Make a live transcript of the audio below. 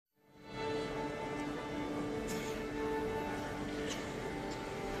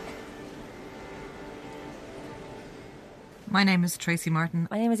My name is Tracy Martin.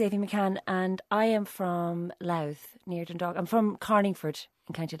 My name is Aoife McCann and I am from Louth, near Dundalk. I'm from Carningford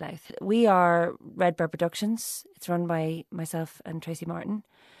in County Louth. We are Red Bear Productions. It's run by myself and Tracy Martin.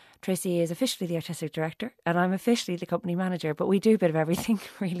 Tracy is officially the artistic director and I'm officially the company manager, but we do a bit of everything,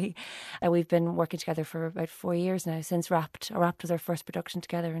 really. We've been working together for about 4 years now, since Wrapped. Wrapped was our first production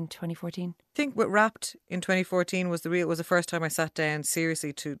together in 2014. I think with Wrapped in 2014 was the first time I sat down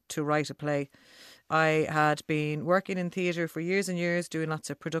seriously to write a play. I had been working in theatre for years and years, doing lots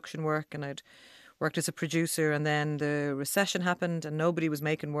of production work, and I'd worked as a producer, and then the recession happened and nobody was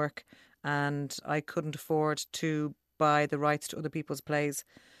making work, and I couldn't afford to buy the rights to other people's plays.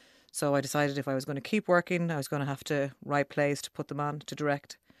 So I decided if I was going to keep working, I was going to have to write plays to put them on, to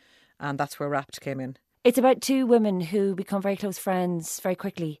direct. And that's where Wrapped came in. It's about two women who become very close friends very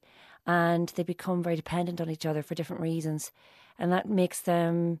quickly, and they become very dependent on each other for different reasons. And that makes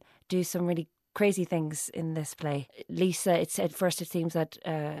them do some really crazy things in this play. Lisa, at first it seems that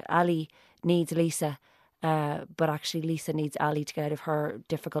Ali needs Lisa, but actually Lisa needs Ali to get out of her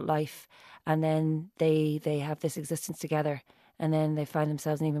difficult life. And then they have this existence together. And then they find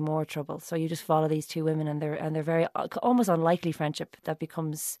themselves in even more trouble. So you just follow these two women, and they're very almost unlikely friendship that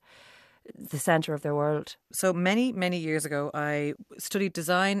becomes the centre of their world. So many, many years ago, I studied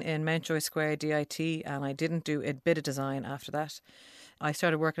design in Mountjoy Square DIT, and I didn't do a bit of design after that. I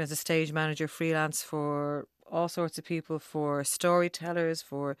started working as a stage manager freelance for all sorts of people, for storytellers,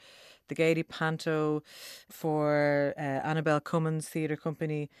 for the Gaiety Panto, for Annabelle Cummins Theatre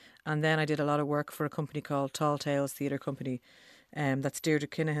Company, and then I did a lot of work for a company called Tall Tales Theatre Company. That's Deirdre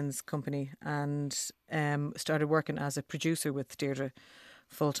Kinahan's company, and started working as a producer with Deirdre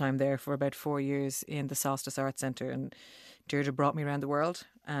full-time there for about 4 years in the Solstice Arts Centre, and Deirdre brought me around the world,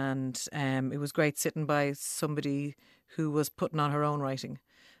 and it was great sitting by somebody who was putting on her own writing,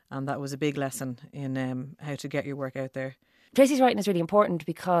 and that was a big lesson in how to get your work out there. Tracy's writing is really important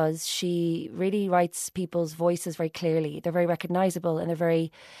because she really writes people's voices very clearly. They're very recognisable and they're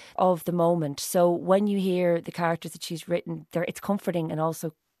very of the moment. So when you hear the characters that she's written, it's comforting, and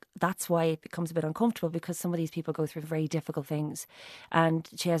also that's why it becomes a bit uncomfortable, because some of these people go through very difficult things, and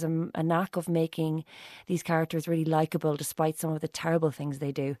she has a knack of making these characters really likeable despite some of the terrible things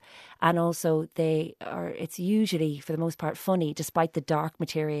they do. And also it's usually for the most part funny despite the dark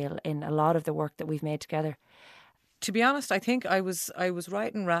material in a lot of the work that we've made together. To be honest, I think I was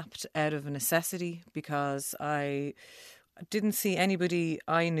writing Wrapped out of a necessity, because I didn't see anybody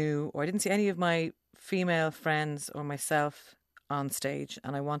I knew, or I didn't see any of my female friends or myself on stage,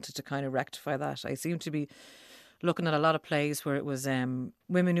 and I wanted to kind of rectify that. I seemed to be looking at a lot of plays where it was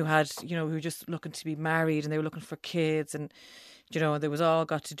women who had, who were just looking to be married, and they were looking for kids, and there was all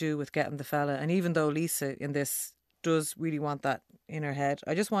got to do with getting the fella. And even though Lisa in this does really want that in her head,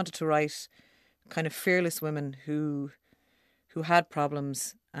 I just wanted to write kind of fearless women who had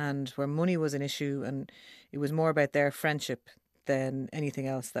problems, and where money was an issue, and it was more about their friendship than anything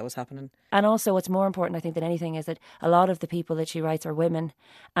else that was happening. And also what's more important, I think, than anything is that a lot of the people that she writes are women,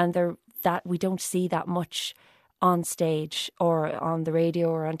 and that we don't see that much on stage or on the radio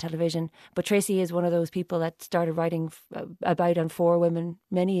or on television. But Tracy is one of those people that started writing about and for women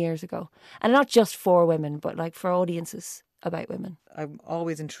many years ago. And not just for women, but like for audiences about women. I'm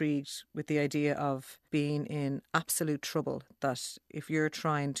always intrigued with the idea of being in absolute trouble, that if you're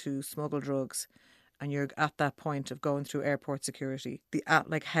trying to smuggle drugs and you're at that point of going through airport security,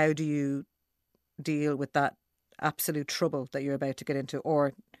 how do you deal with that absolute trouble that you're about to get into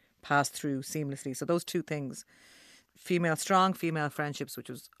or pass through seamlessly? So those two things, strong female friendships, which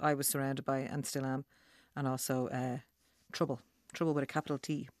I was surrounded by and still am, and also trouble with a capital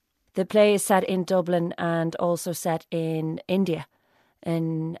T. The play is set in Dublin and also set in India,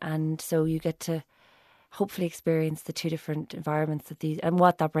 and so you get to hopefully experience the two different environments and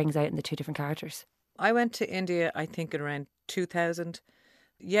what that brings out in the two different characters. I went to India, I think, in around 2000.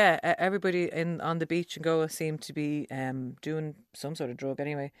 Yeah, everybody on the beach in Goa seemed to be doing some sort of drug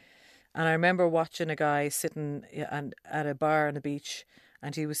anyway. And I remember watching a guy sitting at a bar on the beach,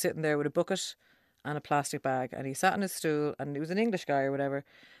 and he was sitting there with a bucket and a plastic bag, and he sat on his stool, and he was an English guy or whatever,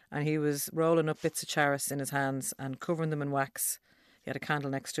 and he was rolling up bits of charas in his hands and covering them in wax. He had a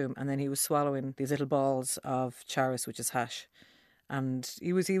candle next to him, and then he was swallowing these little balls of charas, which is hash. And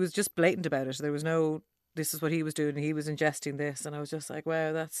he was just blatant about it. There was no, this is what he was doing, he was ingesting this, and I was just like,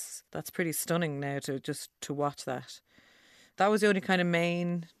 wow, that's pretty stunning now to watch that. That was the only kind of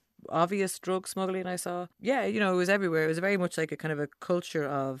main obvious drug smuggling I saw. Yeah, it was everywhere. It was very much like a kind of a culture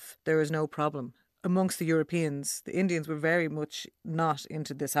of there is no problem. Amongst the Europeans, the Indians were very much not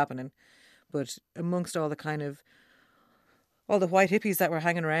into this happening, but amongst all the kind of All the white hippies that were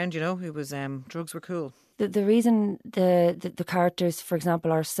hanging around, it was drugs were cool. The reason the characters, for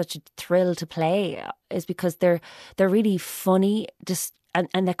example, are such a thrill to play is because they're really funny, just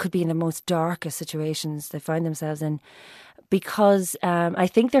and that could be in the most darkest situations they find themselves in. Because I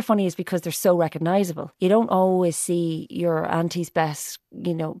think they're funny is because they're so recognisable. You don't always see your auntie's best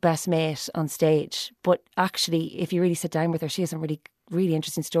mate on stage, but actually, if you really sit down with her, she has some really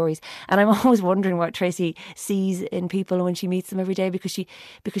interesting stories. And I'm always wondering what Tracy sees in people when she meets them every day, because she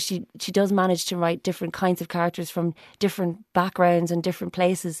does manage to write different kinds of characters from different backgrounds and different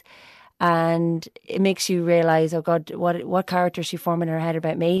places. And it makes you realise, oh God, what character is she forming in her head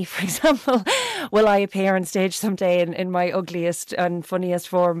about me, for example? Will I appear on stage someday in my ugliest and funniest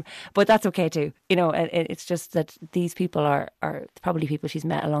form? But that's okay too. It's just that these people are probably people she's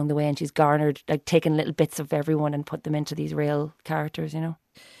met along the way, and she's garnered, like, taken little bits of everyone and put them into these real characters,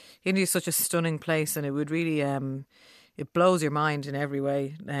 India is such a stunning place, and it would really... it blows your mind in every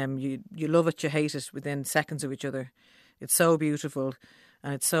way. You love it, you hate it within seconds of each other. It's so beautiful.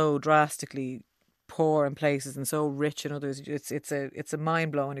 And it's so drastically poor in places and so rich in others. It's a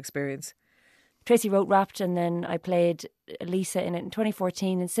mind-blowing experience. Tracy wrote Wrapped, and then I played Lisa in it in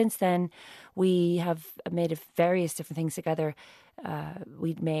 2014. And since then, we have made various different things together.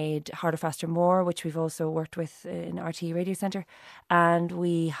 We'd made Harder, Faster, More, which we've also worked with in RTE Radio Centre. And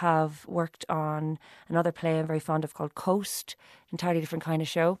we have worked on another play I'm very fond of called Coast, entirely different kind of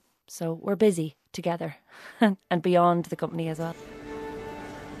show. So we're busy together and beyond the company as well.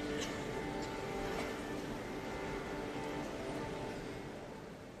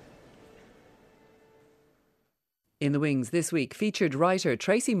 In the Wings this week featured writer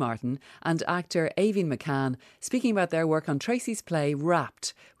Tracy Martin and actor Aoibhinn McCann speaking about their work on Tracy's play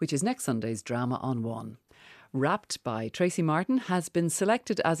Wrapped, which is next Sunday's drama on One. Wrapped by Tracy Martin has been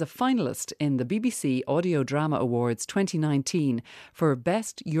selected as a finalist in the BBC Audio Drama Awards 2019 for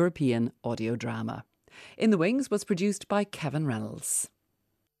Best European Audio Drama. In the Wings was produced by Kevin Reynolds.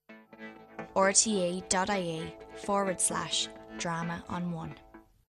 rte.ie/drama on One.